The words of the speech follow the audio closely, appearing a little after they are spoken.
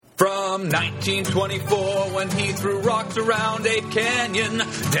from 1924 when he threw rocks around Ape Canyon.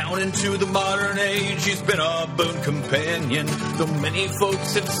 Down into the modern age, he's been a boon companion. Though many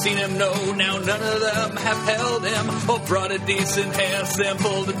folks have seen him, no, now none of them have held him or brought a decent hair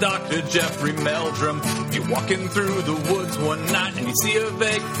sample to Dr. Jeffrey Meldrum. If you're walking through the woods one night and you see a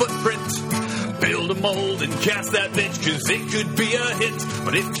vague footprint, build a mold and cast that bitch, cause it could be a hit.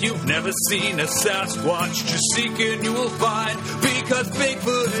 But if you've never seen a Sasquatch, just seek and you will find, because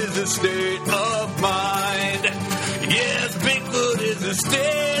Bigfoot is a state of mind. Yes, Bigfoot is a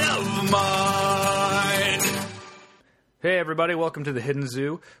state of mind. Hey everybody, welcome to the Hidden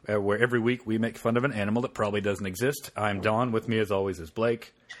Zoo, where every week we make fun of an animal that probably doesn't exist. I'm Don, with me as always is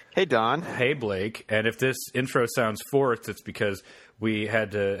Blake. Hey Don. Hey Blake, and if this intro sounds forced, it's because we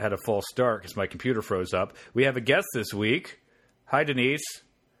had a false start because my computer froze up. We have a guest this week. Hi Denise.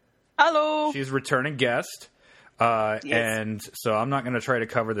 Hello. She's a returning guest. Yes. And so I'm not going to try to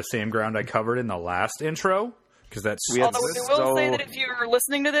cover the same ground I covered in the last intro, because that's... Although we will say that if you're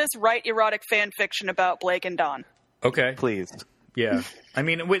listening to this, write erotic fan fiction about Blake and Don. Okay. Please. Yeah. I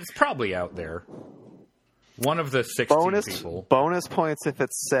mean, it's probably out there. One of the 16 people. Bonus points if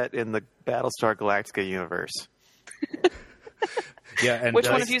it's set in the Battlestar Galactica universe. Yeah, and which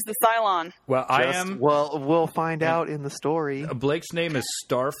one of you's the Cylon? Well, Well, we'll find out in the story. Blake's name is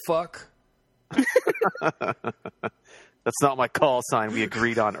Starfuck. That's not my call sign we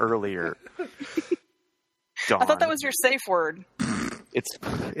agreed on earlier. Darn. I thought that was your safe word.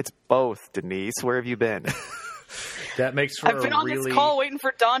 It's both, Denise. Where have you been? That makes for I've been on this call waiting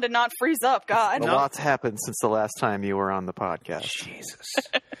for Don to not freeze up. God. A lot's happened since the last time you were on the podcast. Jesus.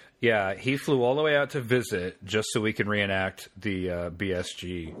 Yeah, he flew all the way out to visit just so we can reenact the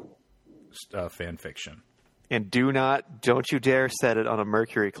BSG fan fiction. And don't you dare set it on a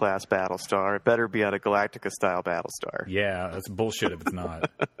Mercury-class Battlestar. It better be on a Galactica-style Battlestar. Yeah, that's bullshit if it's not.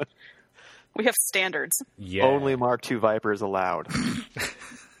 We have standards. Yeah. Only Mark II Vipers allowed.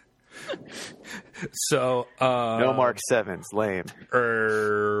 So, no Mark 7s. Lame.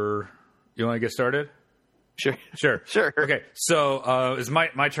 You want to get started? Sure. Okay, so it's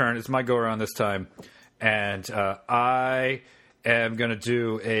my turn. It's my go-around this time. And I am going to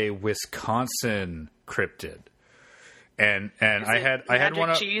do a Wisconsin cryptid. And I had one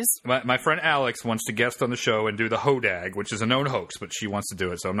of my friend Alex wants to guest on the show and do the hodag, which is a known hoax, but she wants to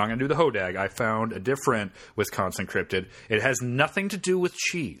do it, so I'm not going to do the hodag. I found a different Wisconsin cryptid. It has nothing to do with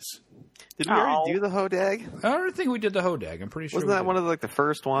cheese. Did we already do the hodag? I don't think we did the hodag. I'm pretty sure. Wasn't that one of the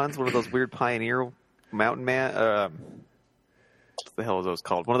first ones? One of those weird pioneer mountain man? What the hell are those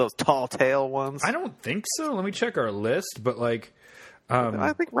called? One of those tall tale ones? I don't think so. Let me check our list. But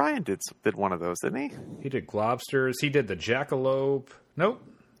I think Ryan did one of those, didn't he? He did globsters. He did the jackalope. Nope.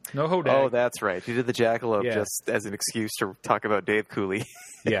 No hodag. Oh, that's right. He did the jackalope just as an excuse to talk about Dave Cooley.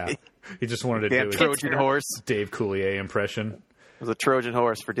 Yeah. He just wanted to do a Trojan horse. Dave Coulier impression. It was a Trojan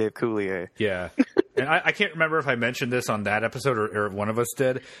horse for Dave Coulier. Yeah. And I can't remember if I mentioned this on that episode or one of us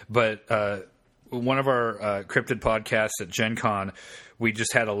did, but one of our cryptid podcasts at Gen Con, we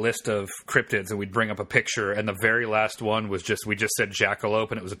just had a list of cryptids and we'd bring up a picture, and the very last one was we just said jackalope,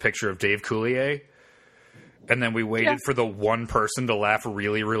 and it was a picture of Dave Coulier. And then we waited for the one person to laugh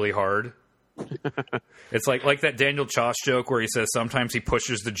really, really hard. It's like that Daniel Choss joke where he says sometimes he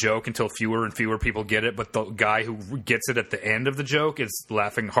pushes the joke until fewer and fewer people get it, but the guy who gets it at the end of the joke is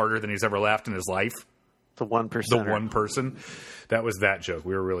laughing harder than he's ever laughed in his life. The 1%. The one person. That was that joke.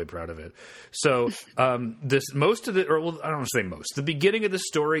 We were really proud of it. So I don't want to say most. The beginning of the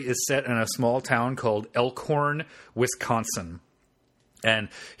story is set in a small town called Elkhorn, Wisconsin. And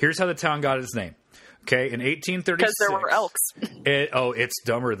here's how the town got its name. Okay, in 1836... Because there were elks. It's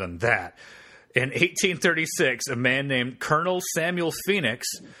dumber than that. In 1836, a man named Colonel Samuel Phoenix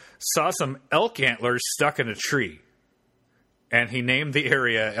saw some elk antlers stuck in a tree. And he named the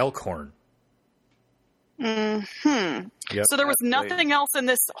area Elkhorn. Mm-hmm. Yep. So there was nothing else in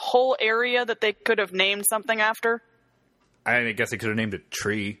this whole area that they could have named something after? I guess they could have named it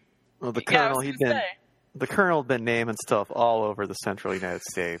Tree. Well, the Colonel, the Colonel had been naming stuff all over the central United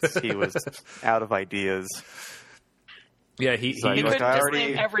States. He was out of ideas. Yeah, he couldn't just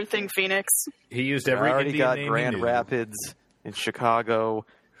name everything Phoenix. He used every I already Indian got name Grand Rapids and Chicago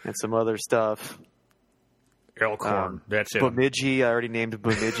and some other stuff. Elkhorn, that's it. Bemidji, I already named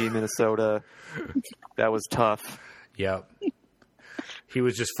Bemidji, Minnesota. That was tough. Yep. He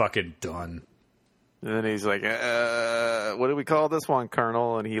was just fucking done. And then he's like, what do we call this one,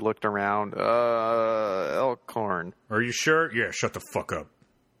 Colonel? And he looked around. Elkhorn. Are you sure? Yeah, shut the fuck up.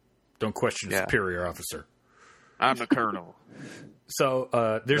 Don't question a superior officer. I'm the Colonel.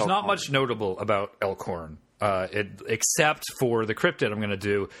 So there's not much notable about Elkhorn. except for the cryptid I'm going to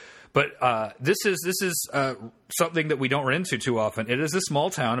do. But this is something that we don't run into too often. It is a small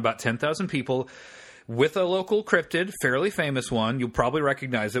town, about 10,000 people, with a local cryptid, fairly famous one. You'll probably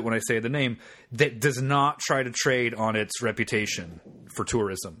recognize it when I say the name, that does not try to trade on its reputation for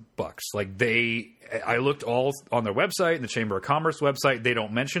tourism bucks. I looked all on their website and the Chamber of Commerce website. They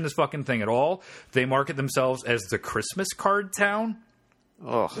don't mention this fucking thing at all. They market themselves as the Christmas card town.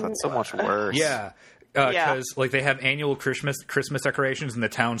 Oh, that's so much worse. Yeah. Because they have annual Christmas decorations in the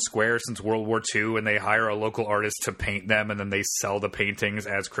town square since World War II, and they hire a local artist to paint them, and then they sell the paintings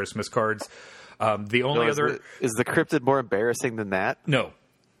as Christmas cards. The only is the cryptid more embarrassing than that? No.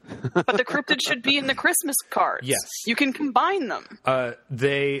 But the cryptid should be in the Christmas cards. Yes. You can combine them.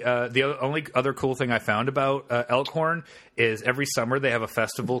 The only other cool thing I found about Elkhorn is every summer they have a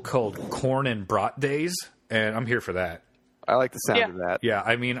festival called Corn and Brat Days, and I'm here for that. I like the sound of that. Yeah,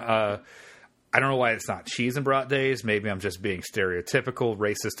 I mean, I don't know why it's not cheese and brat days. Maybe I'm just being stereotypical,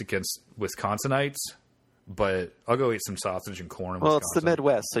 racist against Wisconsinites. But I'll go eat some sausage and corn in Wisconsin. Well, it's the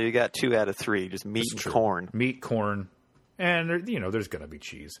Midwest, so you got 2 out of 3, just meat and corn. Meat, corn, and there's going to be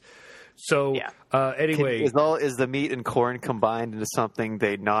cheese. So anyway, is the meat and corn combined into something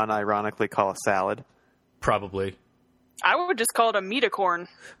they non-ironically call a salad? Probably. I would just call it a meat-a-corn.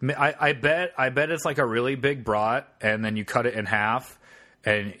 I bet it's like a really big brat, and then you cut it in half,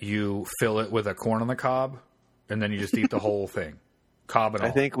 and you fill it with a corn on the cob, and then you just eat the whole thing. Cob and all.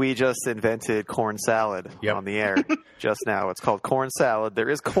 I think we just invented corn salad on the air just now. It's called corn salad. There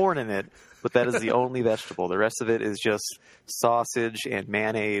is corn in it, but that is the only vegetable. The rest of it is just sausage and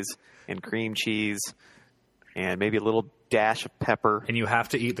mayonnaise and cream cheese and maybe a little dash of pepper. And you have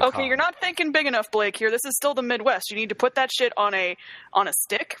to eat the cob. You're not thinking big enough, Blake, here. This is still the Midwest. You need to put that shit on a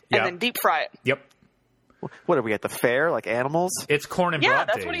stick and then deep fry it. Yep. What are we at the fair? Like animals? It's corn and brat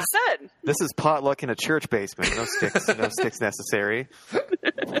that's days. what he said. This is potluck in a church basement. No sticks necessary.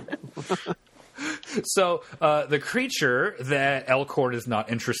 So the creature that Elkhorn is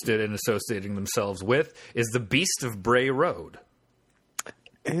not interested in associating themselves with is the Beast of Bray Road.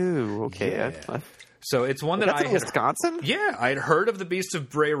 Ooh, okay. Yeah. So it's one that That's I in Wisconsin? Yeah, I'd heard of the Beast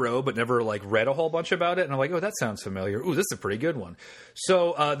of Bray Road, but never read a whole bunch about it. And I'm like, oh, that sounds familiar. Ooh, this is a pretty good one.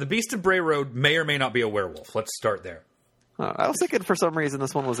 So the Beast of Bray Road may or may not be a werewolf. Let's start there. I was thinking for some reason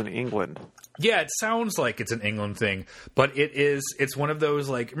this one was in England. Yeah, it sounds like it's an England thing, but it's one of those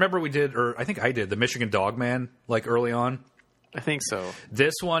remember we did, or I think I did, the Michigan Dogman early on. I think so.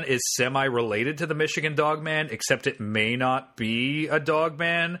 This one is semi-related to the Michigan Dogman, except it may not be a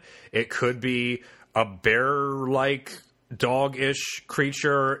dogman. It could be a bear-like dog-ish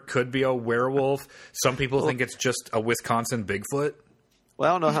creature. It could be a werewolf. Some people think it's just a Wisconsin Bigfoot. Well,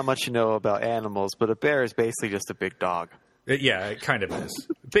 I don't know how much you know about animals, but a bear is basically just a big dog. It kind of is.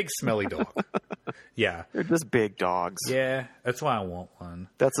 Big, smelly dog. Yeah. They're just big dogs. Yeah, that's why I want one.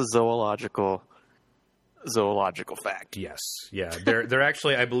 That's a zoological fact. Yes. Yeah. They're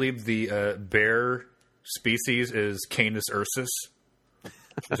actually, I believe the bear species is Canis ursus.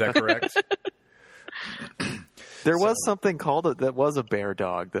 Is that correct? There was something called it that was a bear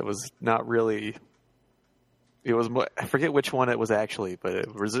dog that was not really. It was, I forget which one it was actually, but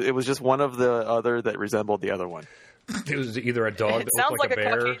it was just one of the other that resembled the other one. It was either a dog that looked like a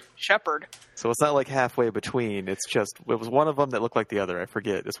bear. Caucasian shepherd. So it's not like halfway between. It was one of them that looked like the other. I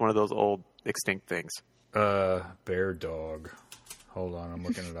forget. It's one of those old extinct things. Bear dog. Hold on, I'm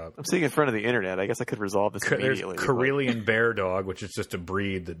looking it up. I'm seeing in front of the internet. I guess I could resolve this immediately. There's Karelian bear dog, which is just a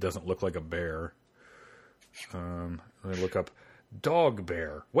breed that doesn't look like a bear. Let me look up dog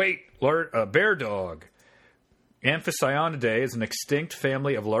bear. Wait, bear dog. Amphicyonidae is an extinct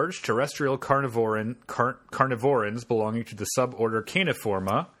family of large terrestrial carnivorans belonging to the suborder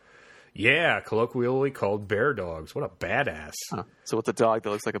Caeniforma. Yeah, colloquially called bear dogs. What a badass. Huh. So it's a dog that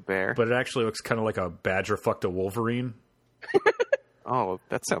looks like a bear? But it actually looks kind of like a badger fucked a wolverine. Oh,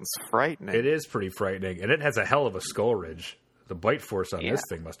 that sounds frightening. It is pretty frightening. And it has a hell of a skull ridge. The bite force on this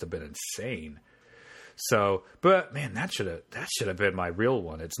thing must have been insane. So, but man, that should have been my real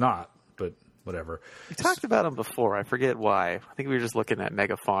one. It's not, but whatever. We talked about them before. I forget why. I think we were just looking at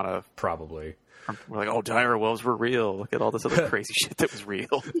megafauna. Probably. We're like, oh, dire wolves were real. Look at all this other crazy shit that was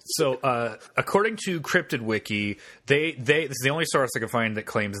real. So, according to Cryptid Wiki, this is the only source I can find that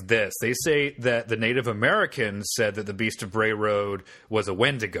claims this. They say that the Native Americans said that the Beast of Bray Road was a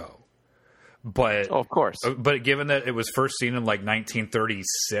Wendigo. But of course. But given that it was first seen in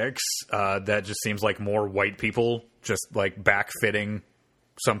 1936, that just seems like more white people just backfitting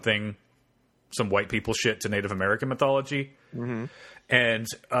something some white people shit to Native American mythology. Mm-hmm. And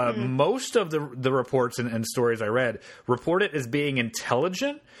most of the reports and stories I read report it as being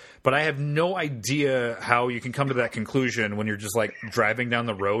intelligent, but I have no idea how you can come to that conclusion when you're just like driving down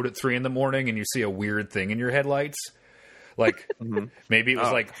the road at 3 a.m. and you see a weird thing in your headlights. Like maybe it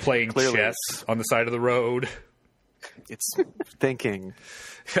was like playing chess on the side of the road. It's thinking.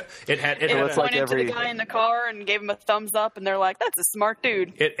 It pointed to the guy in the car and gave him a thumbs up, and they're like, "That's a smart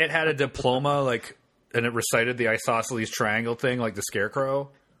dude." It had a diploma, like, and it recited the isosceles triangle thing, like the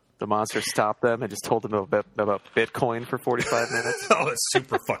Scarecrow. The monster stopped them and just told them about Bitcoin for 45 minutes. Oh, that's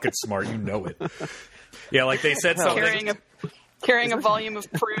super fucking smart. You know it. Yeah, like they said something. Carrying a volume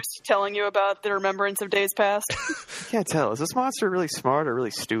of Proust telling you about the remembrance of days past. I can't tell. Is this monster really smart or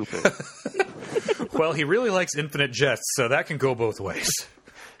really stupid? Well, he really likes infinite jests, so that can go both ways.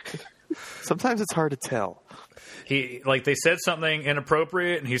 Sometimes it's hard to tell. They said something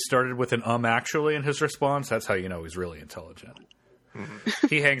inappropriate, and he started with an actually in his response. That's how you know he's really intelligent. Mm-hmm.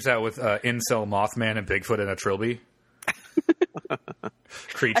 He hangs out with Incel Mothman and Bigfoot and a trilby.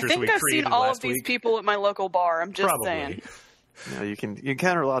 Creatures we created last week. I think I've seen all of these people at my local bar. I'm just saying. You you can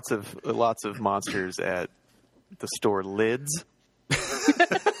encounter lots of monsters at the store Lids,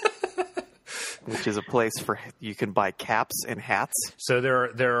 which is a place for you can buy caps and hats. So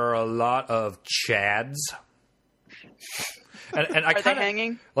there are a lot of Chads. And I are they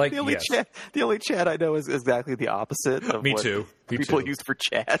hanging? Like the only Chad I know is exactly the opposite of Me what too. people use for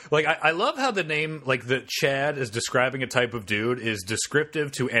Chad. Like I love how the name, like the Chad is describing a type of dude, is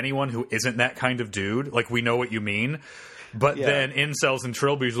descriptive to anyone who isn't that kind of dude. Like we know what you mean. But then incels and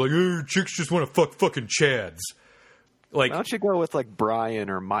trilbies are like, hey, chicks just want to fucking Chads. Like, why don't you go with like Brian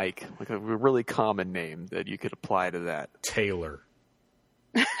or Mike, like a really common name that you could apply to that? Taylor.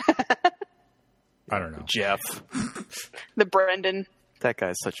 I don't know. Jeff. The Brendan. That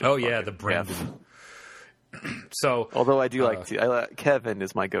guy's such a the Brendan. So, although I do Kevin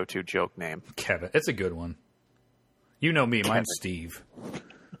is my go-to joke name. Kevin, it's a good one. You know me, mine's Steve.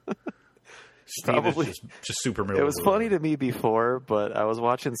 Steve probably is just super middle. It was funny to me before, but I was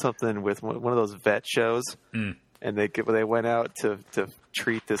watching something with one of those vet shows, and they went out to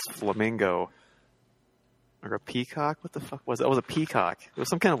treat this flamingo or a peacock. What the fuck was it? It was a peacock. It was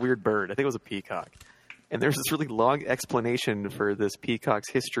some kind of weird bird. I think it was a peacock. And there's this really long explanation for this peacock's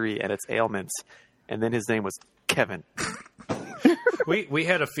history and its ailments, and then his name was Kevin. We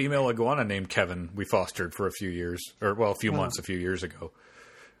had a female iguana named Kevin we fostered for a few years, a few months a few years ago.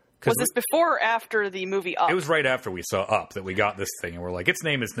 Was this before or after the movie Up? It was right after we saw Up that we got this thing, and we're like, its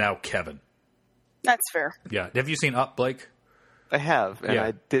name is now Kevin. That's fair. Yeah. Have you seen Up, Blake? I have, and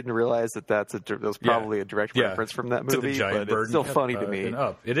I didn't realize that was probably a direct reference from that movie, but it's still funny to me.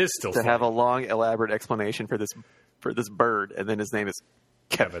 Up. It is still to have a long, elaborate explanation for this bird, and then his name is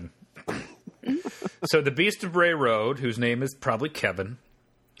Kevin. So the Beast of Bray Road, whose name is probably Kevin,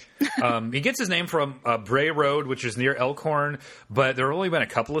 he gets his name from Bray Road, which is near Elkhorn, but there have only been a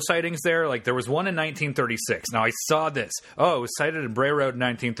couple of sightings there. Like there was one in 1936. Now I saw this. Oh, it was sighted in Bray Road in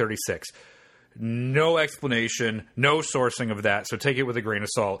 1936. No explanation, no sourcing of that, so take it with a grain of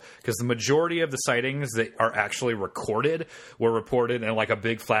salt, because the majority of the sightings that are actually recorded were reported in like a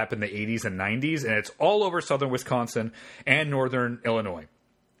big flap in the 80s and 90s, and it's all over southern Wisconsin and northern Illinois.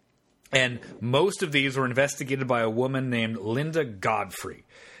 And most of these were investigated by a woman named Linda Godfrey.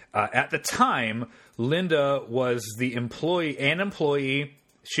 At the time, Linda was the employee.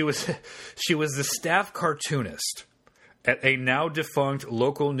 She was the staff cartoonist at a now defunct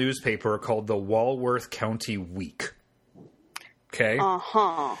local newspaper called the Walworth County Week. Okay?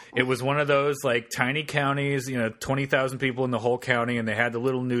 Uh-huh. It was one of those like tiny counties, 20,000 people in the whole county, and they had the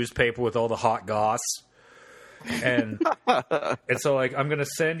little newspaper with all the hot goss. And so like I will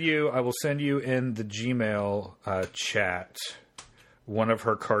send you in the Gmail chat one of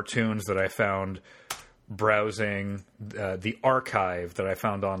her cartoons that I found browsing the archive that I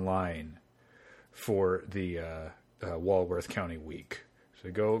found online for the Walworth County Week. So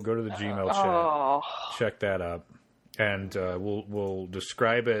go to the Gmail chat, check that up, and we'll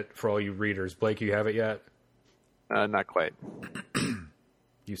describe it for all you readers. Blake, you have it yet? Not quite.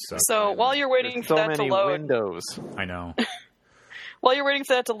 You suck. So while you're waiting for that to load, windows. I know. While you're waiting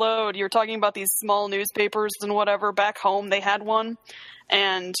for that to load, you're talking about these small newspapers and whatever. Back home, they had one,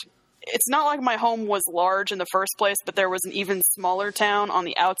 and it's not like my home was large in the first place, but there was an even smaller town on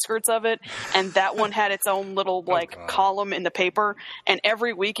the outskirts of it, and that one had its own little column in the paper, and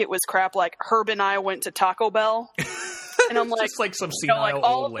every week it was crap like Herb and I went to Taco Bell. And I'm like, just like some senile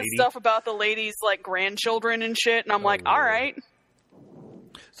all old lady. The stuff about the lady's like grandchildren and shit, and I'm like, all right.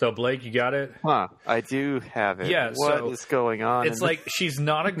 So, Blake, you got it? Huh. I do have it. Yeah, What is going on? It's like she's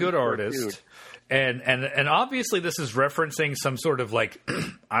not a good artist. And obviously this is referencing some sort of like,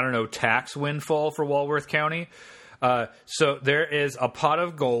 I don't know, tax windfall for Walworth County. So there is a pot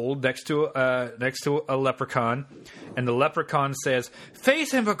of gold next to a leprechaun, and the leprechaun says,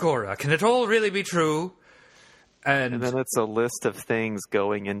 "Face him, Bagora. Can it all really be true?" And then it's a list of things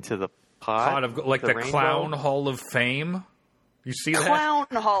going into the pot of like the rainbow? Clown Hall of Fame. You see that? Clown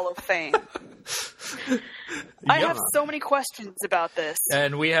Hall of Fame. I have so many questions about this.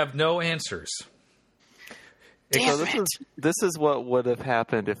 And we have no answers. Damn So this is what would have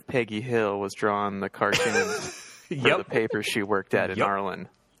happened if Peggy Hill was drawing the cartoons for the paper she worked at in Arlen.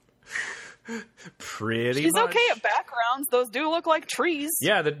 Pretty She's much. okay at backgrounds. Those do look like trees.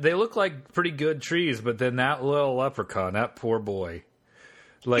 Yeah, they look like pretty good trees, but then that little leprechaun, that poor boy.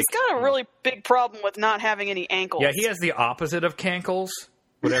 Like, he's got a really big problem with not having any ankles. Yeah, he has the opposite of cankles,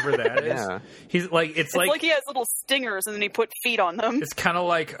 whatever that is. Yeah. He's like it's like he has little stingers and then he put feet on them. It's kind of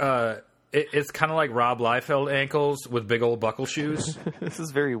like it's kind of like Rob Liefeld ankles with big old buckle shoes. This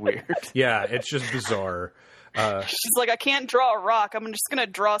is very weird. Yeah, it's just bizarre. She's like, I can't draw a rock. I'm just going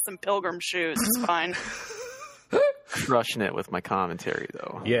to draw some pilgrim shoes. It's fine. Crushing it with my commentary,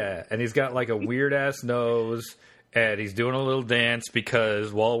 though. Yeah, and he's got like a weird-ass nose, and he's doing a little dance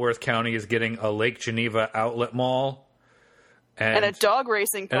because Walworth County is getting a Lake Geneva outlet mall. And a dog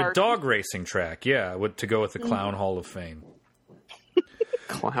racing park. And a dog racing track, yeah, to go with the Clown Hall of Fame.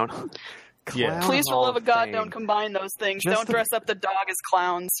 Clown Yeah. Please, for Hall love of God, Fame. don't combine those things. Don't dress up the dog as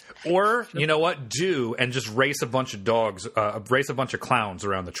clowns. Or, you know what, and just race a bunch of race a bunch of clowns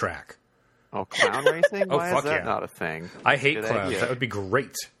around the track. Oh, clown racing? Oh, Why fuck is that yeah. not a thing? I hate Good clowns. idea. That would be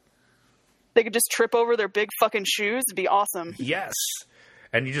great. They could just trip over their big fucking shoes. It'd be awesome. Yes.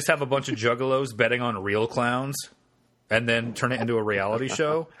 And you just have a bunch of juggalos betting on real clowns and then turn it into a reality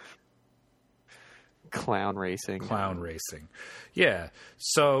show. Clown racing. Clown racing. Yeah.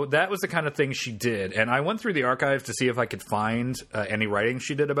 So that was the kind of thing she did. And I went through the archives to see if I could find any writing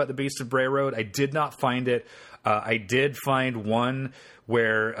she did about the Beast of Bray Road. I did not find it. I did find one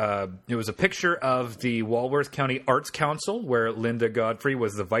where it was a picture of the Walworth County Arts Council, where Linda Godfrey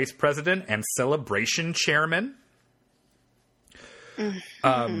was the vice president and celebration chairman.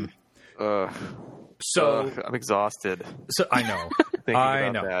 So I'm exhausted. So I know.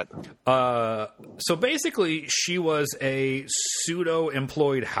 Thinking about that. So basically, she was a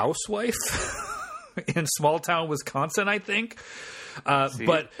pseudo-employed housewife in small-town Wisconsin, I think.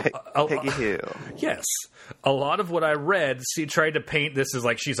 Peggy Hill. Yes. A lot of what I read, she tried to paint this as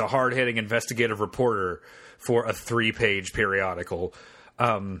like she's a hard-hitting investigative reporter for a 3-page periodical.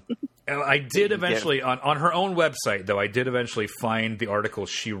 I did eventually, on her own website, though, I did eventually find the article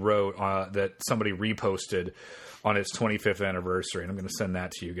she wrote that somebody reposted on its 25th anniversary, and I'm going to send that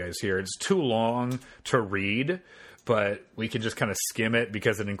to you guys here. It's too long to read, but we can just kind of skim it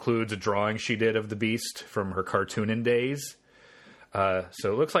because it includes a drawing she did of the Beast from her cartooning days. So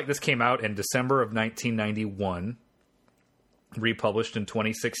it looks like this came out in December of 1991, republished in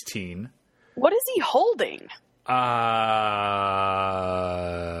 2016. What is he holding? I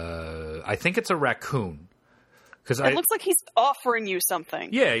think it's a raccoon. It looks like he's offering you something.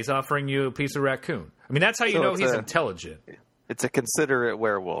 Yeah, he's offering you a piece of raccoon. I mean, that's how you know he's intelligent. It's a considerate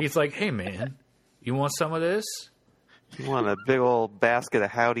werewolf. He's like, hey, man, you want some of this? You want a big old basket of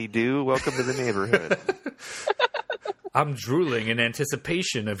howdy do? Welcome to the neighborhood. I'm drooling in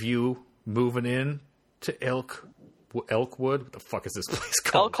anticipation of you moving in to Elkwood. What the fuck is this place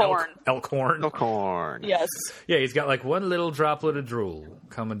called? Elkhorn. Elkhorn. Yes. Yeah, he's got like one little droplet of drool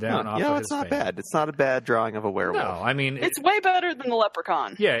coming down off of his it's not face. bad. It's not a bad drawing of a werewolf. No, I mean... It's way better than the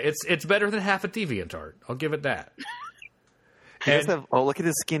leprechaun. Yeah, it's better than half a DeviantArt. I'll give it that. Look at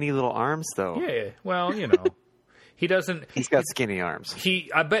his skinny little arms, though. Yeah, well, you know. He doesn't... He's got skinny arms.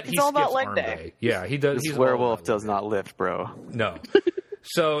 I bet he all skips about leg arm day. Yeah, he does. This werewolf does not lift, bro. No.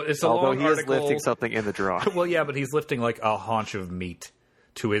 So it's a Although long he article. is lifting something in the draw. Well, yeah, but he's lifting like a haunch of meat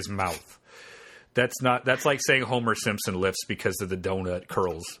to his mouth. That's like saying Homer Simpson lifts because of the donut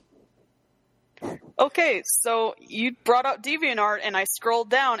curls. Okay, so you brought up DeviantArt, and I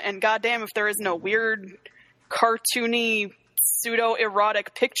scrolled down, and goddamn if there isn't a weird, cartoony,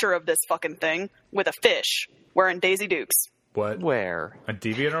 pseudo-erotic picture of this fucking thing with a fish wearing Daisy Dukes. What? Where? A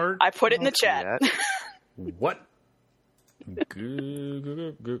DeviantArt? I put it in the chat. What?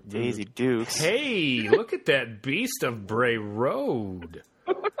 Daisy Dukes. Hey, look at that Beast of Bray Road.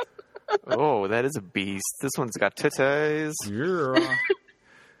 Oh, that is a beast. This one's got titties. Yeah.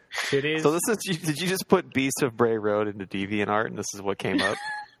 Titties. So did you just put Beast of Bray Road into DeviantArt and this is what came up?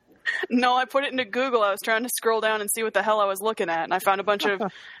 No, I put it into Google. I was trying to scroll down and see what the hell I was looking at, and I found a bunch of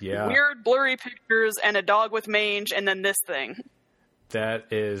weird, blurry pictures and a dog with mange, and then this thing.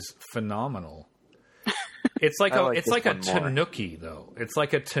 That is phenomenal. It's like a tanuki, though. It's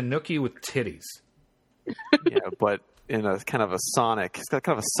like a tanuki with titties. Yeah, but in a kind of a Sonic. It's got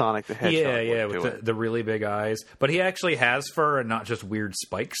kind of a Sonic the Hedgehog. Yeah, with the really big eyes. But he actually has fur and not just weird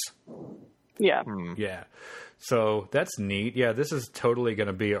spikes. Yeah. Yeah. So that's neat. Yeah, this is totally going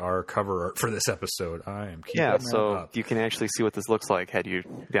to be our cover art for this episode. I am keeping that up. You can actually see what this looks like had you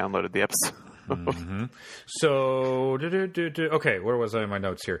downloaded the episode. Mm-hmm. So, okay, where was I in my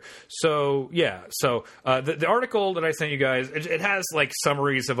notes here? So, yeah, the article that I sent you guys, it has like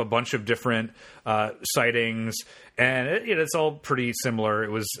summaries of a bunch of different sightings, and it's all pretty similar.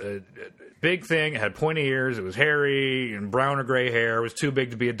 It was a big thing. It had pointy ears. It was hairy and brown or gray hair. It was too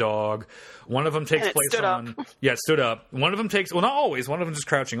big to be a dog. One of them takes place on... Yeah, it stood up. One of them takes... Well, not always. One of them just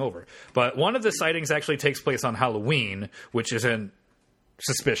crouching over. But one of the sightings actually takes place on Halloween, which isn't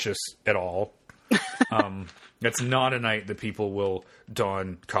suspicious at all. It's not a night that people will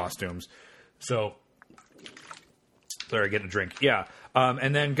don costumes. So, sorry, getting a drink. Yeah.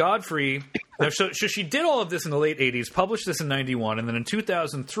 And then Godfrey, so she did all of this in the late 80s, published this in 91, and then in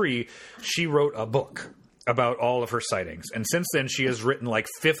 2003, she wrote a book about all of her sightings. And since then, she has written like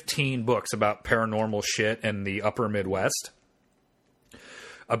 15 books about paranormal shit in the upper Midwest.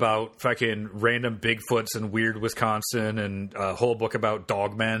 About fucking random Bigfoots in weird Wisconsin, and a whole book about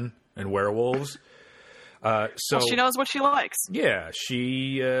dogmen and werewolves. So she knows what she likes. Yeah,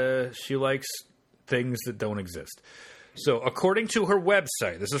 she likes things that don't exist. So according to her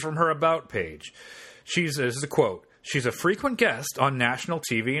website, this is from her About page, this is a quote, she's a frequent guest on national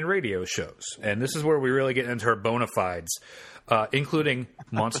TV and radio shows. And this is where we really get into her bona fides, including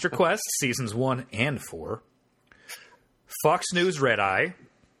Monster Quest, seasons 1 and 4, Fox News Red Eye,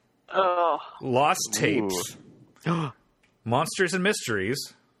 Lost Tapes, Monsters and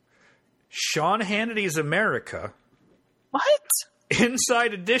Mysteries, Sean Hannity's America. What?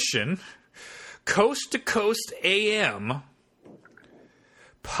 Inside Edition. Coast to Coast AM.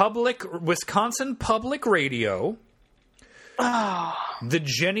 Wisconsin Public Radio. The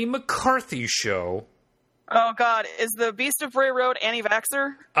Jenny McCarthy Show. Oh, God. Is the Beast of Bray Road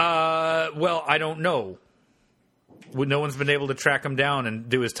anti-vaxxer? Well, I don't know. No one's been able to track him down and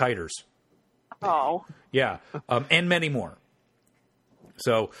do his titers. Oh. Yeah. And many more.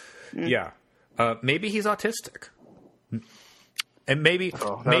 So... Yeah. Maybe he's autistic. And maybe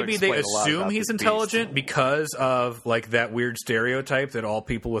they assume he's intelligent because of like that weird stereotype that all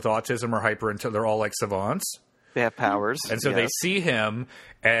people with autism are they're all like savants. They have powers. And so they see him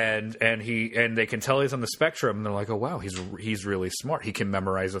and they can tell he's on the spectrum, and they're like, "Oh wow, he's really smart. He can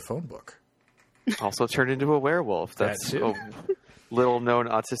memorize a phone book." Also turned into a werewolf. That's a little known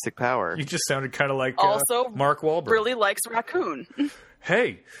autistic power. You just sounded kind of like Mark Wahlberg. Really likes raccoon.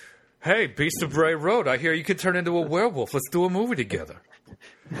 Hey, Beast of Bray Road, I hear you could turn into a werewolf. Let's do a movie together.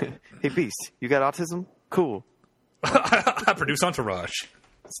 Hey, Beast, you got autism? Cool. I produce Entourage.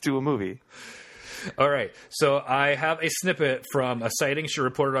 Let's do a movie. All right. So I have a snippet from a sighting she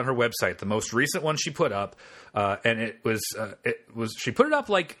reported on her website, the most recent one she put up, and it was she put it up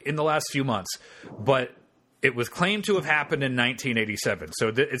like in the last few months, but it was claimed to have happened in 1987. So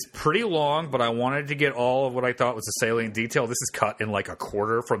it's pretty long, but I wanted to get all of what I thought was the salient detail. This is cut in like a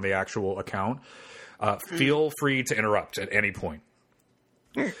quarter from the actual account. Feel free to interrupt at any point.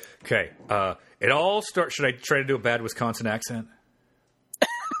 Okay. It all starts... Should I try to do a bad Wisconsin accent?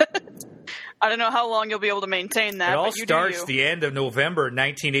 I don't know how long you'll be able to maintain that. It all starts the end of November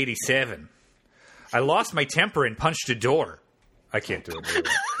 1987. I lost my temper and punched a door. I can't do it very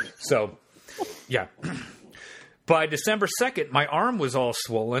well. So, yeah. By December 2nd, my arm was all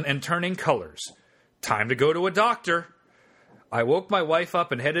swollen and turning colors. Time to go to a doctor. I woke my wife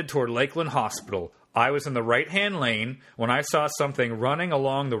up and headed toward Lakeland Hospital. I was in the right-hand lane when I saw something running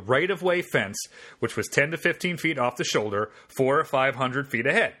along the right-of-way fence, which was 10 to 15 feet off the shoulder, 400 or 500 feet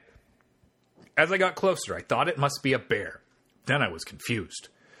ahead. As I got closer, I thought it must be a bear. Then I was confused.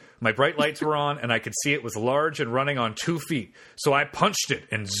 My bright lights were on, and I could see it was large and running on 2 feet, so I punched it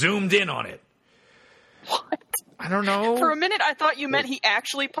and zoomed in on it. What? I don't know. For a minute, I thought you meant he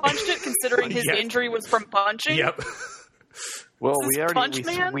actually punched it, considering his injury was from punching. Yep. Well,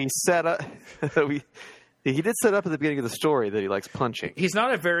 we set up. He did set up at the beginning of the story that he likes punching. He's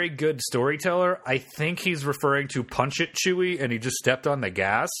not a very good storyteller. I think he's referring to Punch It Chewy, and he just stepped on the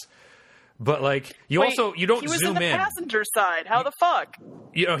gas. But like you don't zoom in. He was in the passenger side. How the fuck?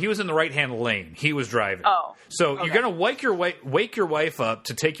 You know, he was in the right-hand lane. He was driving. Oh, so okay. You're gonna wake your wife up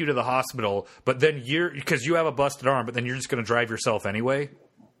to take you to the hospital, but then because you have a busted arm, but then you're just gonna drive yourself anyway.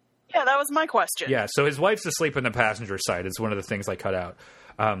 Yeah, Yeah, that was my question. Yeah, so his wife's asleep in the passenger side. It's one of the things I cut out.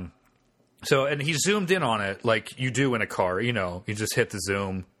 And he zoomed in on it like you do in a car. You know, you just hit the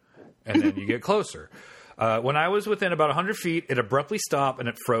zoom, and then you get closer. When I was within about 100 feet, it abruptly stopped, and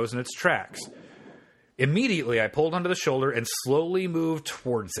it froze in its tracks. Immediately, I pulled onto the shoulder and slowly moved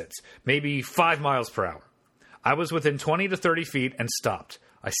towards it, maybe 5 miles per hour. I was within 20 to 30 feet and stopped.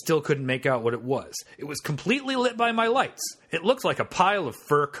 I still couldn't make out what it was. It was completely lit by my lights. It looked like a pile of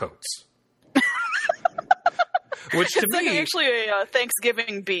fur coats. Which to it's me, like actually a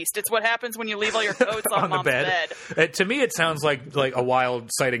Thanksgiving beast. It's what happens when you leave all your coats on the Mom's bed. To me, it sounds like a wild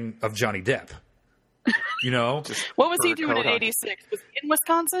sighting of Johnny Depp. You know, what was he doing in '86? Was he in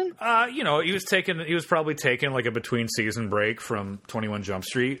Wisconsin? You know, he was probably taking like a between season break from 21 Jump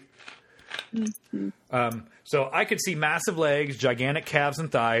Street. Mm-hmm. So I could see massive legs, gigantic calves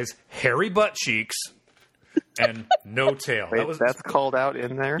and thighs, hairy butt cheeks, and no tail. Wait, that's called out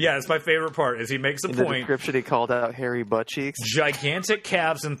in there? Yeah, it's my favorite part, is he makes a point. In the description, he called out hairy butt cheeks. Gigantic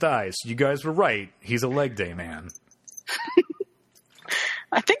calves and thighs. You guys were right. He's a leg day man.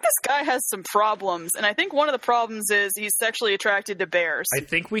 I think this guy has some problems, and I think one of the problems is he's sexually attracted to bears. I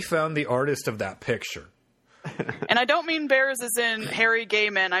think we found the artist of that picture. And I don't mean bears as in hairy gay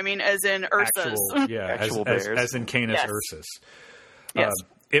men. I mean as in Ursas. Actual bears. As in Canis Ursus. Yes.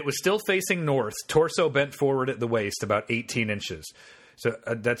 It was still facing north, torso bent forward at the waist, about 18 inches. So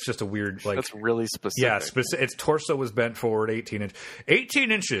that's just a weird, like... That's really specific. Yeah, its torso was bent forward 18 inches.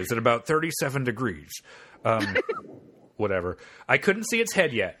 18 inches at about 37 degrees. Whatever. I couldn't see its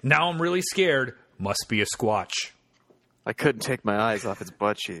head yet. Now I'm really scared. Must be a squatch. I couldn't take my eyes off its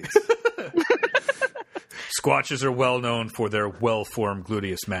butt cheeks. Squatches are well known for their well-formed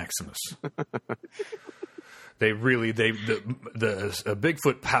gluteus maximus. The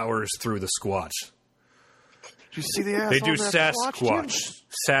Bigfoot powers through the squats. Did you see the ass? They do Sasquatch.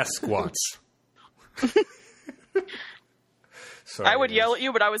 Sorry, I would yell at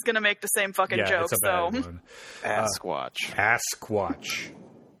you, but I was going to make the same fucking joke. It's a bad one. Asquatch.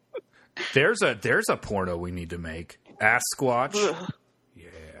 There's a porno we need to make. Asquatch. Ugh. Yeah.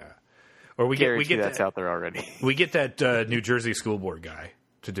 Or we get that's out there already. We get that New Jersey school board guy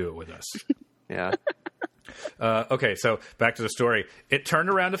to do it with us. Yeah. Okay, so back to the story. It turned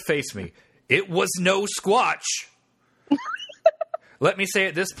around to face me. It was no squatch. Let me say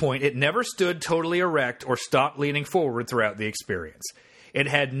at this point, it never stood totally erect or stopped leaning forward throughout the experience. It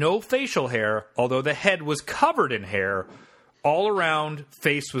had no facial hair, although the head was covered in hair. All around,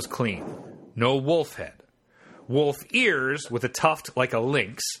 face was clean. No wolf head. Wolf ears with a tuft like a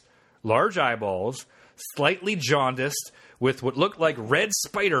lynx. Large eyeballs. Slightly jaundiced with what looked like red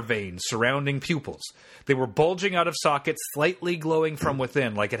spider veins surrounding pupils. They were bulging out of sockets, slightly glowing from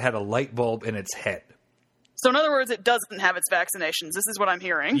within, like it had a light bulb in its head. So in other words, it doesn't have its vaccinations. This is what I'm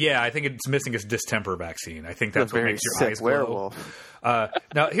hearing. Yeah, I think it's missing its distemper vaccine. I think that's what makes your eyes glow. Werewolf.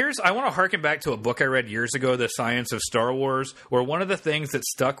 Now, I want to harken back to a book I read years ago, The Science of Star Wars, where one of the things that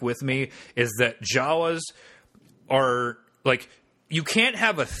stuck with me is that Jawas are, like, you can't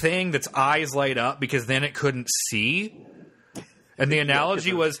have a thing that's eyes light up because then it couldn't see. And the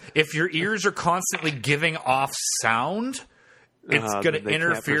analogy was, if your ears are constantly giving off sound, it's going to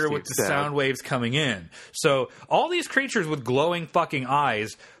interfere with the sound waves coming in. So all these creatures with glowing fucking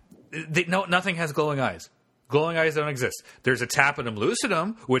eyes, nothing has glowing eyes. Glowing eyes don't exist. There's a tapetum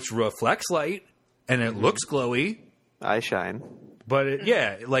lucidum, which reflects light, and it looks glowy. Eye shine. But,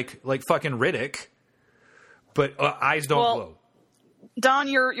 like fucking Riddick. But eyes don't glow. Don,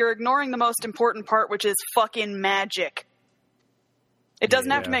 you're ignoring the most important part, which is fucking magic. It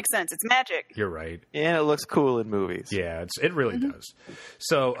doesn't have to make sense. It's magic. You're right. And it looks cool in movies. Yeah, it really does.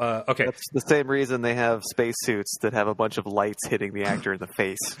 So, okay. That's the same reason they have spacesuits that have a bunch of lights hitting the actor in the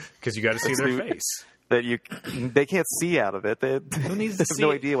face. Because you got to see their face. They can't see out of it. They have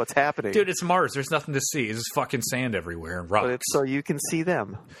no idea what's happening. Dude, it's Mars. There's nothing to see. It's just fucking sand everywhere and rocks. But it's so you can see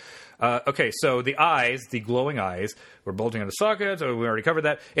them. Okay, so the eyes, the glowing eyes, were bulging out of sockets. Oh, we already covered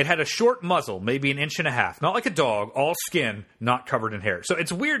that. It had a short muzzle, maybe 1.5 inches. Not like a dog, all skin, not covered in hair. So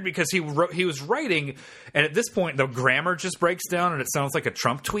it's weird because he was writing, and at this point, the grammar just breaks down, and it sounds like a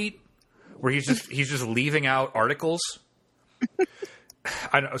Trump tweet, where he's just leaving out articles.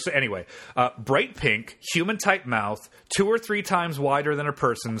 I know. So anyway, bright pink, human-type mouth, 2 or 3 times wider than a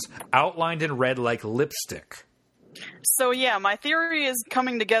person's, outlined in red like lipstick. So yeah, my theory is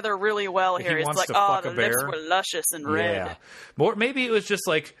coming together really well here. It's like, the lips were luscious and red. Or maybe it was just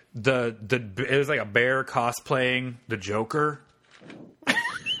like it was like a bear cosplaying the Joker.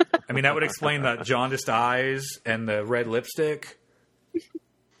 I mean, that would explain the jaundiced eyes and the red lipstick.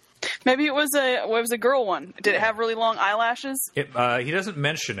 Maybe it was a girl one. Did it have really long eyelashes? He doesn't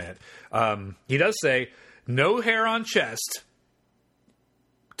mention it. He does say, no hair on chest,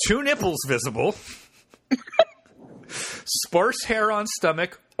 2 nipples visible, sparse hair on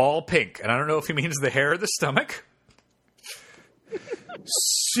stomach, all pink. And I don't know if he means the hair or the stomach.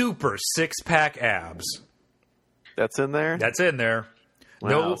 Super 6-pack abs. That's in there? That's in there. Wow,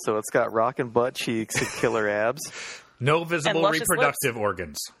 No, so it's got rockin' butt cheeks and killer abs. no visible luscious reproductive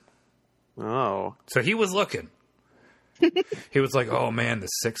organs. Oh. So he was looking. He was like, oh, man, the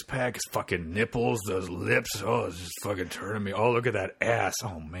 6-pack is fucking nipples, those lips. Oh, it's just fucking turning me. Oh, look at that ass.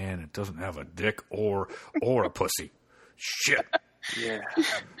 Oh, man, it doesn't have a dick or a pussy. Shit. Yeah.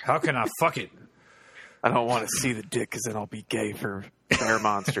 How can I fuck it? I don't want to see the dick because then I'll be gay for bear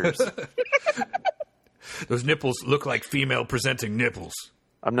monsters. Those nipples look like female-presenting nipples.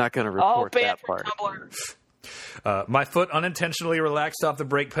 I'm not going to All report banned that from part. Tumblr. My foot unintentionally relaxed off the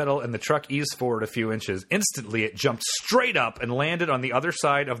brake pedal and the truck eased forward a few inches. Instantly, it jumped straight up and landed on the other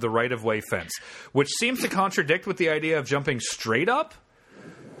side of the right-of-way fence, which seems to contradict with the idea of jumping straight up.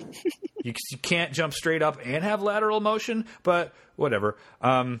 You can't jump straight up and have lateral motion, but whatever.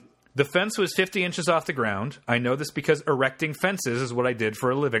 The fence was 50 inches off the ground. I know this because erecting fences is what I did for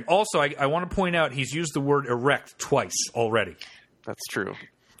a living. Also, I want to point out he's used the word erect twice already. That's true.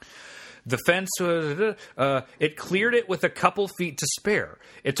 The fence, it cleared it with a couple feet to spare.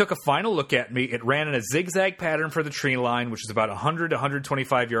 It took a final look at me. It ran in a zigzag pattern for the tree line, which is about 100 to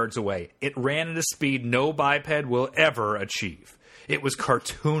 125 yards away. It ran at a speed no biped will ever achieve. It was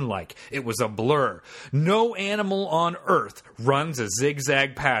cartoon-like. It was a blur. No animal on Earth runs a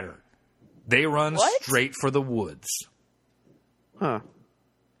zigzag pattern. They run straight for the woods. Huh.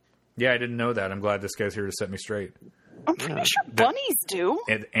 Yeah, I didn't know that. I'm glad this guy's here to set me straight. I'm pretty sure bunnies do.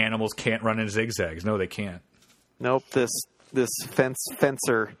 And animals can't run in zigzags. No, they can't. Nope, this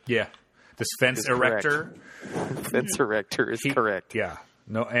fencer. Yeah. This fence erector. Fence erector is correct. Yeah.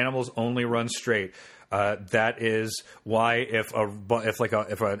 No, animals only run straight. That is why if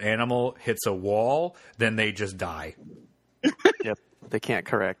an animal hits a wall, then they just die. Yep, they can't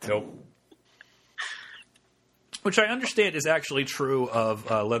correct. Nope. Which I understand is actually true of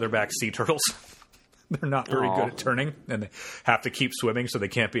leatherback sea turtles. They're not very good at turning, and they have to keep swimming, so they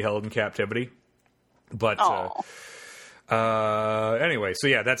can't be held in captivity. But anyway, so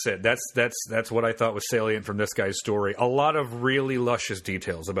yeah, that's it. That's what I thought was salient from this guy's story. A lot of really luscious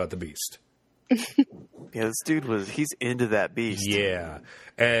details about the beast. Yeah, this dude he's into that beast. Yeah.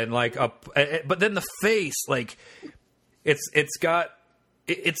 And but then the face, like it's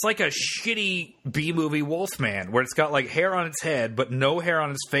like a shitty B-movie Wolfman where it's got like hair on its head, but no hair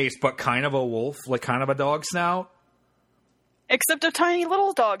on its face, but kind of a wolf, like kind of a dog snout. Except a tiny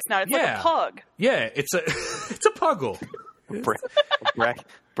little dog snout. It's like a pug. Yeah, it's a puggle.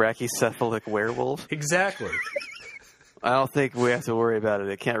 Brachycephalic werewolf. Exactly. I don't think we have to worry about it.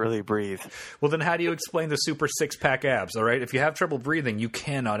 It can't really breathe. Well, then how do you explain the super 6-pack abs, all right? If you have trouble breathing, you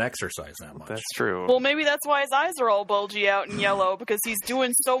cannot exercise that much. That's true. Well, maybe that's why his eyes are all bulgy out and yellow, because he's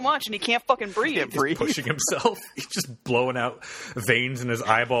doing so much and he can't fucking breathe. He's pushing himself. He's just blowing out veins in his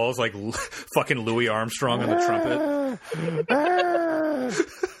eyeballs like fucking Louis Armstrong on the trumpet.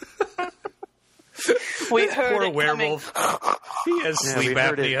 We heard Poor it werewolf. He has sleep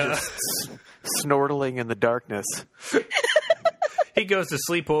apnea. Snortling in the darkness. He goes to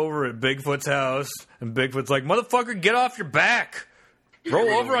sleep over at Bigfoot's house, and Bigfoot's like, motherfucker, get off your back. Roll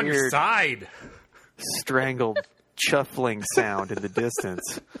over on your side. Strangled, shuffling sound in the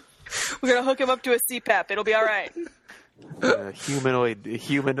distance. We're going to hook him up to a CPAP. It'll be all right. Humanoid,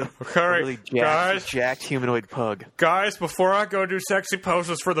 really jacked humanoid pug. Guys, before I go do sexy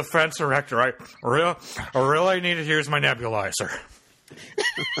poses for the fence erector, I really need to use my nebulizer.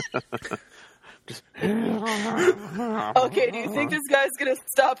 Okay, do you think this guy's gonna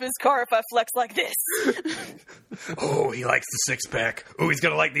stop his car if I flex like this? Oh, he likes the 6-pack. Oh, he's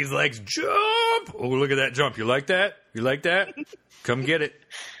gonna like these legs. Jump! Oh, look at that jump. You like that? You like that? Come get it.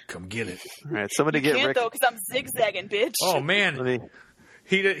 Come get it. All right, somebody get Rick. Rick. Though, because I'm zigzagging, bitch. Oh man,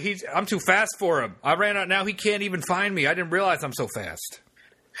 I'm too fast for him. I ran out. Now he can't even find me. I didn't realize I'm so fast.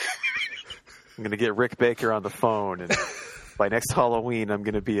 I'm gonna get Rick Baker on the phone and. By next Halloween, I'm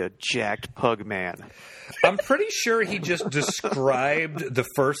going to be a jacked pug man. I'm pretty sure he just described the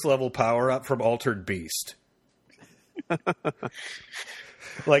first level power up from Altered Beast.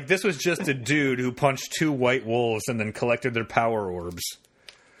 Like, this was just a dude who punched 2 white wolves and then collected their power orbs.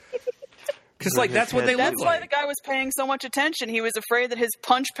 Because, like, that's what they look like. That's why the guy was paying so much attention. He was afraid that his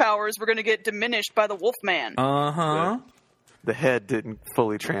punch powers were going to get diminished by the Wolfman. Uh-huh. The head didn't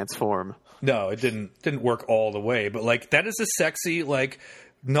fully transform. No, it didn't work all the way, but like that is a sexy, like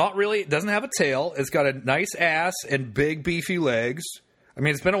Not really. It doesn't have a tail. It's got a nice ass and big, beefy legs. I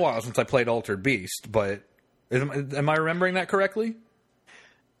mean, it's been a while since I played Altered Beast, but am I remembering that correctly?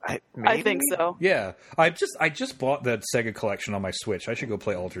 I think so. Yeah. I just bought the Sega collection on my Switch. I should go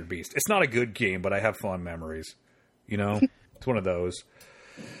play Altered Beast. It's not a good game, but I have fond memories. You know? It's one of those.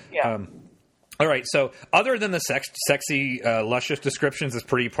 Yeah. All right, so other than the sexy, luscious descriptions, it's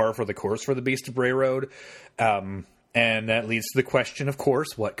pretty par for the course for the Beast of Bray Road. And that leads to the question, of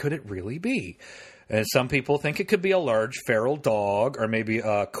course, what could it really be? And some people think it could be a large feral dog, or maybe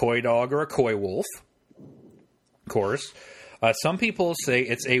a coy dog or a coy wolf. Of course. Some people say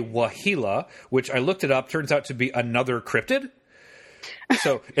it's a wahila, which I looked it up, turns out to be another cryptid.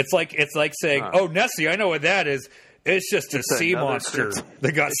 So it's like saying, oh, Nessie, I know what that is. It's just a sea monster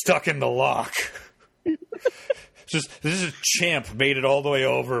that got stuck in the lock. This is a champ made it all the way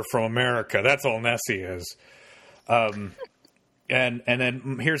over from America. That's all Nessie is. And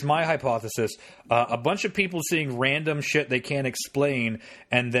then here's my hypothesis. A bunch of people seeing random shit they can't explain,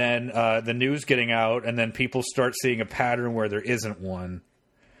 and then the news getting out, and then people start seeing a pattern where there isn't one.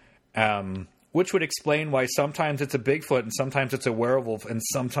 Which would explain why sometimes it's a Bigfoot and sometimes it's a werewolf and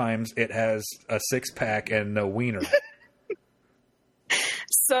sometimes it has a six-pack and no wiener.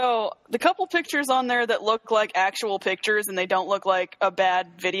 So the couple pictures on there that look like actual pictures and they don't look like a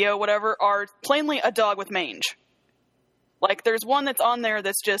bad video, whatever, are plainly a dog with mange. Like, there's one that's on there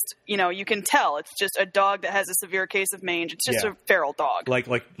that's just, you can tell it's just a dog that has a severe case of mange. It's just a feral dog. Like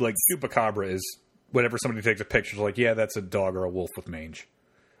Chupacabra is whenever somebody takes a picture, like, yeah, that's a dog or a wolf with mange.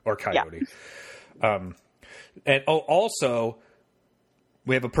 Or coyote. Yeah. And also,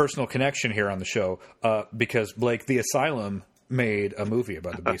 we have a personal connection here on the show because, Blake, The Asylum made a movie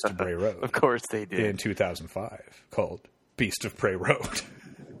about the Beast of Bray Road. Of course they did. In 2005, called Beast of Bray Road.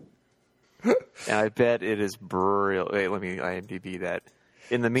 And I bet it is brilliant. Wait, let me IMDb that.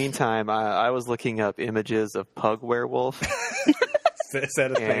 In the meantime, I was looking up images of pug werewolf. Is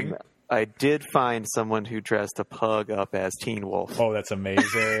that a thing? I did find someone who dressed a pug up as Teen Wolf. Oh, that's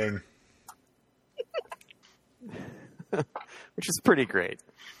amazing. Which is pretty great.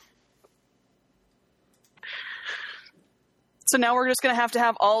 So now we're just going to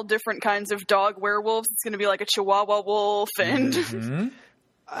have all different kinds of dog werewolves. It's going to be like a Chihuahua wolf and... Mm-hmm.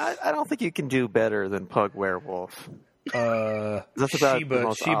 I don't think you can do better than pug werewolf. That's about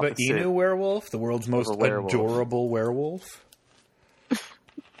Shiba Inu werewolf, the world's most adorable werewolf.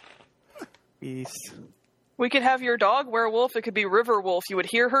 Beast. We could have your dog werewolf. It could be River Wolf. You would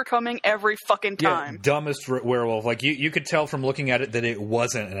hear her coming every fucking time. Yeah, dumbest werewolf. Like, you could tell from looking at it that it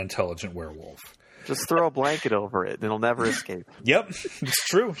wasn't an intelligent werewolf. Just throw a blanket over it, and it'll never escape. Yep, it's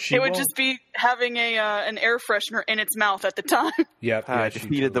true. It would just be having an air freshener in its mouth at the time. Yep. I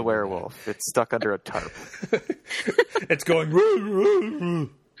defeated the werewolf. It's stuck under a tarp. It's going...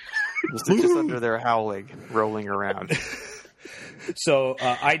 just under there howling, rolling around. So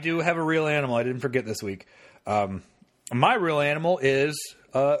I do have a real animal. I didn't forget this week. My real animal is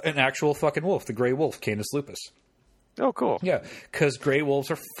an actual fucking wolf, the gray wolf, Canis lupus. Oh, cool. Yeah, because gray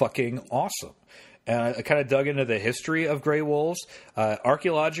wolves are fucking awesome. I kind of dug into the history of gray wolves.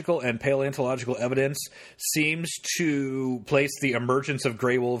 Archaeological and paleontological evidence seems to place the emergence of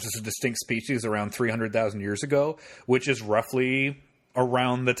gray wolves as a distinct species around 300,000 years ago, which is roughly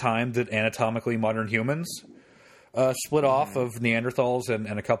around the time that anatomically modern humans split off of Neanderthals and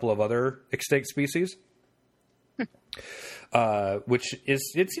a couple of other extinct species. Which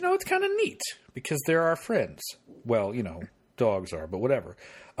is, it's kind of neat because they're our friends. Well, dogs are, but whatever.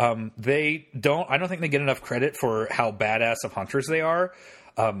 I don't think they get enough credit for how badass of hunters they are.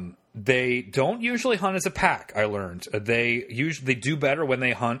 They don't usually hunt as a pack, I learned. They do better when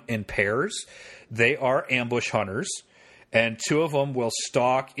they hunt in pairs. They are ambush hunters. And two of them will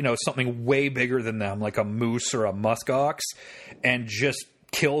stalk, something way bigger than them, like a moose or a muskox, and just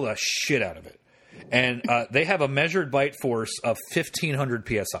kill the shit out of it. And they have a measured bite force of 1,500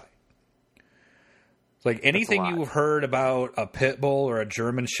 psi. Like, anything you've heard about a pit bull or a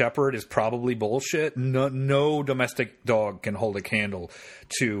German shepherd is probably bullshit. No domestic dog can hold a candle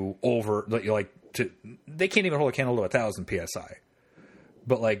to they can't even hold a candle to 1,000 psi.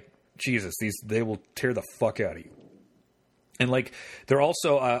 But Jesus, they will tear the fuck out of you. And they're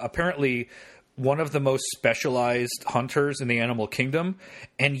also apparently one of the most specialized hunters in the animal kingdom,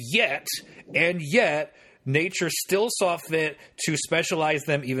 and yet nature still saw fit to specialize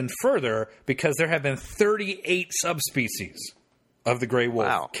them even further because there have been 38 subspecies of the gray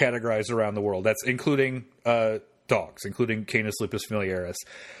wolf categorized around the world. That's including dogs, including Canis lupus familiaris.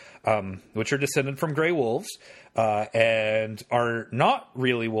 which are descended from gray wolves, and are not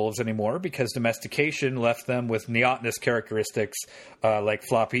really wolves anymore because domestication left them with neotenous characteristics like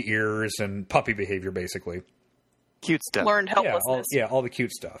floppy ears and puppy behavior, basically. Cute stuff. Learned helplessness. All the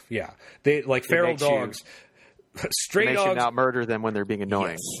cute stuff. Yeah, they like feral dogs. Stray dogs. Makes you not murder them when they're being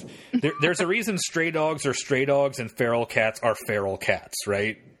annoying. Yes. There's a reason stray dogs are stray dogs and feral cats are feral cats,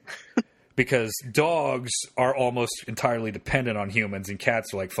 right? Because dogs are almost entirely dependent on humans, and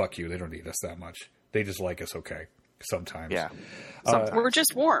cats are like, fuck you, they don't need us that much. They just like us okay sometimes. Yeah. We're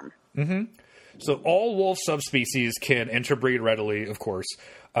just warm. Mm-hmm. So all wolf subspecies can interbreed readily, of course.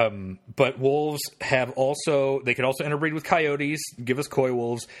 But wolves have they can also interbreed with coyotes, give us coy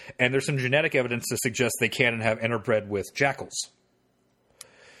wolves, and there's some genetic evidence to suggest they can and have interbred with jackals.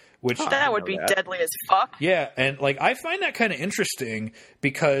 Which that would be deadly as fuck. Yeah, and like I find that kind of interesting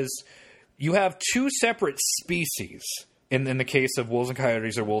because you have two separate species in the case of wolves and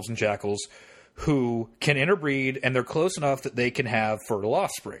coyotes or wolves and jackals who can interbreed, and they're close enough that they can have fertile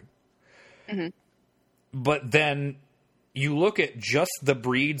offspring. Mm-hmm. But then you look at just the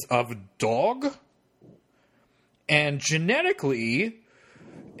breeds of dog, and genetically,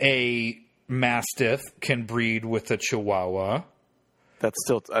 a mastiff can breed with a chihuahua. But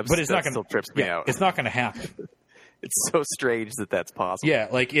it's not going to trips me out. It's not going to happen. It's so strange that that's possible. Yeah,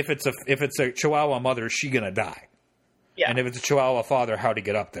 like if it's a chihuahua mother, is she going to die? Yeah. And if it's a chihuahua father, how'd he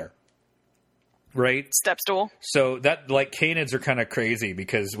get up there? Right? Step stool. So that, like, canids are kind of crazy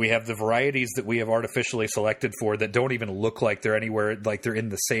because we have the varieties that we have artificially selected for that don't even look like they're anywhere, like they're in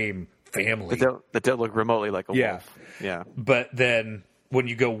the same family. That don't look remotely like a wolf. Yeah. But then when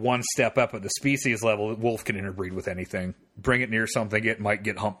you go one step up at the species level, the wolf can interbreed with anything. Bring it near something, it might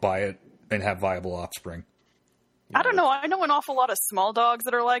get humped by it and have viable offspring. I don't know. I know an awful lot of small dogs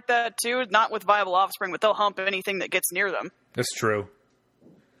that are like that, too. Not with viable offspring, but they'll hump anything that gets near them. That's true.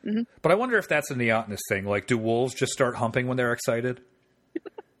 Mm-hmm. But I wonder if that's a neotenous thing. Like, do wolves just start humping when they're excited?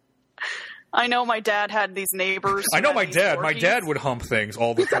 I know my dad had these neighbors. I know my dad. My dad would hump things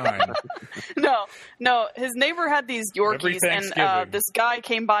all the time. No. His neighbor had these Yorkies, and this guy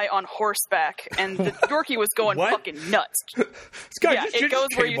came by on horseback, and the Yorkie was going fucking nuts. This guy just goes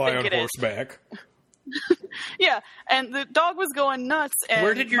where came you by think on it horseback. Yeah, and the dog was going nuts, and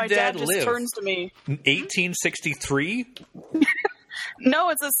where did your my dad live? just turns to me. 1863? No,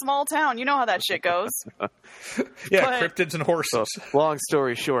 it's a small town. You know how that shit goes. Yeah, cryptids and horses. So, long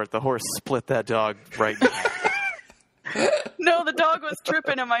story short, the horse split that dog right in half. No, the dog was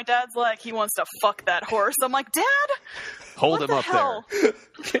tripping, and my dad's like, he wants to fuck that horse. I'm like, Dad? Hold him up hell? there.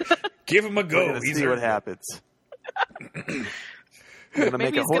 Give him a go. We're gonna see what happens. I'm gonna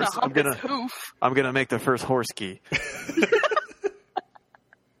make a horse. I'm gonna make the first horse key.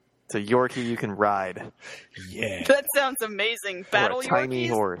 It's a Yorkie you can ride. Yeah, that sounds amazing. Battle or a tiny Yorkies?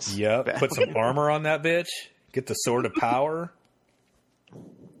 Horse. Yep. Put some armor on that bitch. Get the sword of power.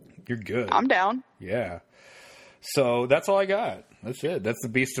 You're good. I'm down. Yeah. So that's all I got. That's it. That's the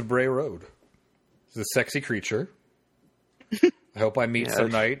Beast of Bray Road. It's a sexy creature. I hope I meet some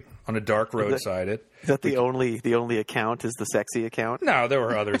night on a dark roadside. Is that the only account? Is the sexy account? No, there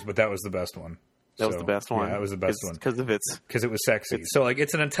were others, but that was the best one. That was the best one. Yeah, that was the best one because it was sexy. So like,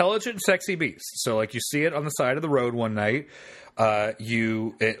 it's an intelligent, sexy beast. So like, you see it on the side of the road one night. If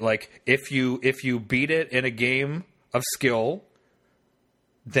you beat it in a game of skill,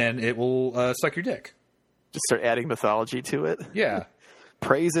 then it will suck your dick. Just start adding mythology to it. Yeah,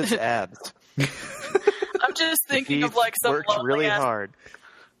 praise its abs. I'm just thinking of like some worked really hard.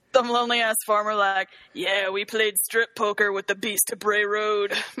 Some lonely-ass farmer like, yeah, we played strip poker with the Beast of Bray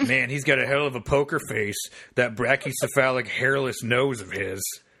Road. Man, he's got a hell of a poker face. That brachycephalic hairless nose of his.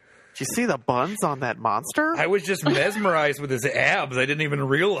 Did you see the buns on that monster? I was just mesmerized with his abs. I didn't even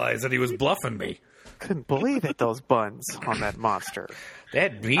realize that he was bluffing me. Couldn't believe it, those buns on that monster.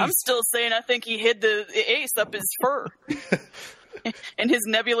 That beast. I'm still saying I think he hid the ace up his fur. In his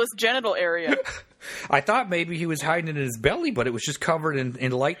nebulous genital area. I thought maybe he was hiding it in his belly, but it was just covered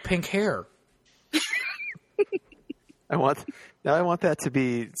in light pink hair. I want that to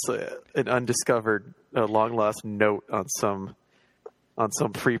be an undiscovered, long lost note on some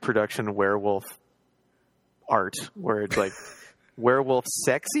pre-production werewolf art, where it's like werewolf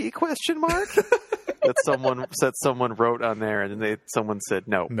sexy ? that someone wrote on there, and then someone said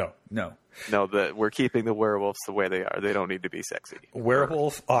no, that we're keeping the werewolves the way they are. They don't need to be sexy.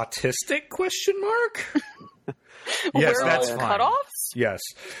 Werewolf autistic ? Yes, that's fine. Cutoffs? Yes,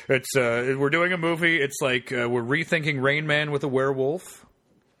 it's we're doing a movie. It's like we're rethinking Rain Man with a werewolf.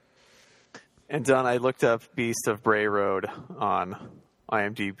 And Don, I looked up Beast of Bray Road on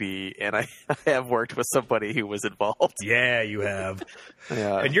IMDb, and I have worked with somebody who was involved. Yeah, you have.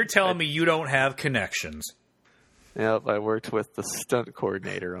 Yeah. And you're telling me you don't have connections. Yep, I worked with the stunt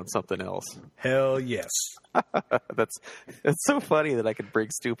coordinator on something else. Hell yes. It's so funny that I could bring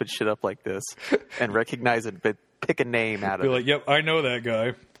stupid shit up like this and recognize it, but pick a name out of Be it. like, yep, I know that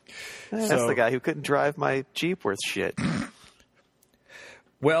guy. That's the guy who couldn't drive my Jeep worth shit.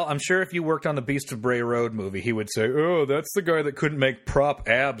 Well, I'm sure if you worked on the Beast of Bray Road movie, he would say, oh, that's the guy that couldn't make prop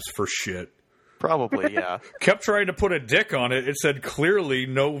abs for shit. Probably, yeah. Kept trying to put a dick on it. It said clearly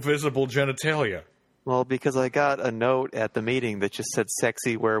no visible genitalia. Well, because I got a note at the meeting that just said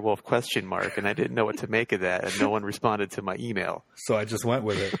sexy werewolf ? And I didn't know what to make of that, and no one responded to my email. So I just went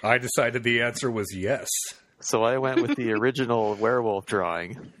with it. I decided the answer was yes. So I went with the original werewolf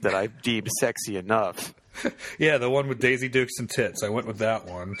drawing that I deemed sexy enough. Yeah, the one with Daisy Dukes and tits. I went with that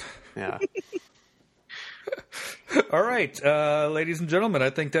one. Yeah. All right, ladies and gentlemen,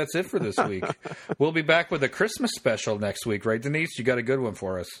 I think that's it for this week. We'll be back with a Christmas special next week, right, Denise? You got a good one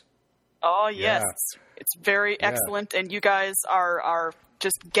for us. Oh, yes. Yeah. It's very excellent, and you guys are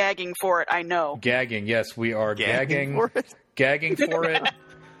just gagging for it, I know. Gagging, yes, we are gagging for it. Gagging for it.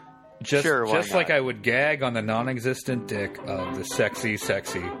 Just Sure, like I would gag on the non-existent dick of the sexy,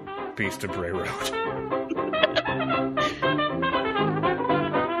 sexy Beast of Bray Road.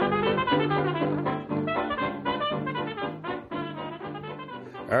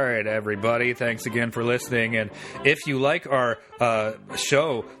 All right, everybody. Thanks again for listening. And if you like our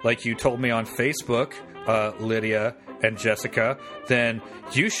show, like you told me on Facebook, Lydia and Jessica, then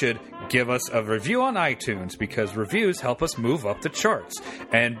you should give us a review on iTunes, because reviews help us move up the charts,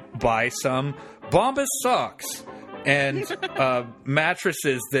 and buy some Bombas socks and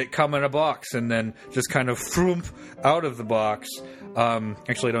mattresses that come in a box and then just kind of throomp out of the box.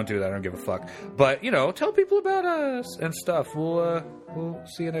 Actually, don't do that. I don't give a fuck. But, tell people about us and stuff. We'll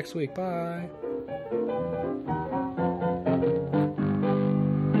see you next week. Bye.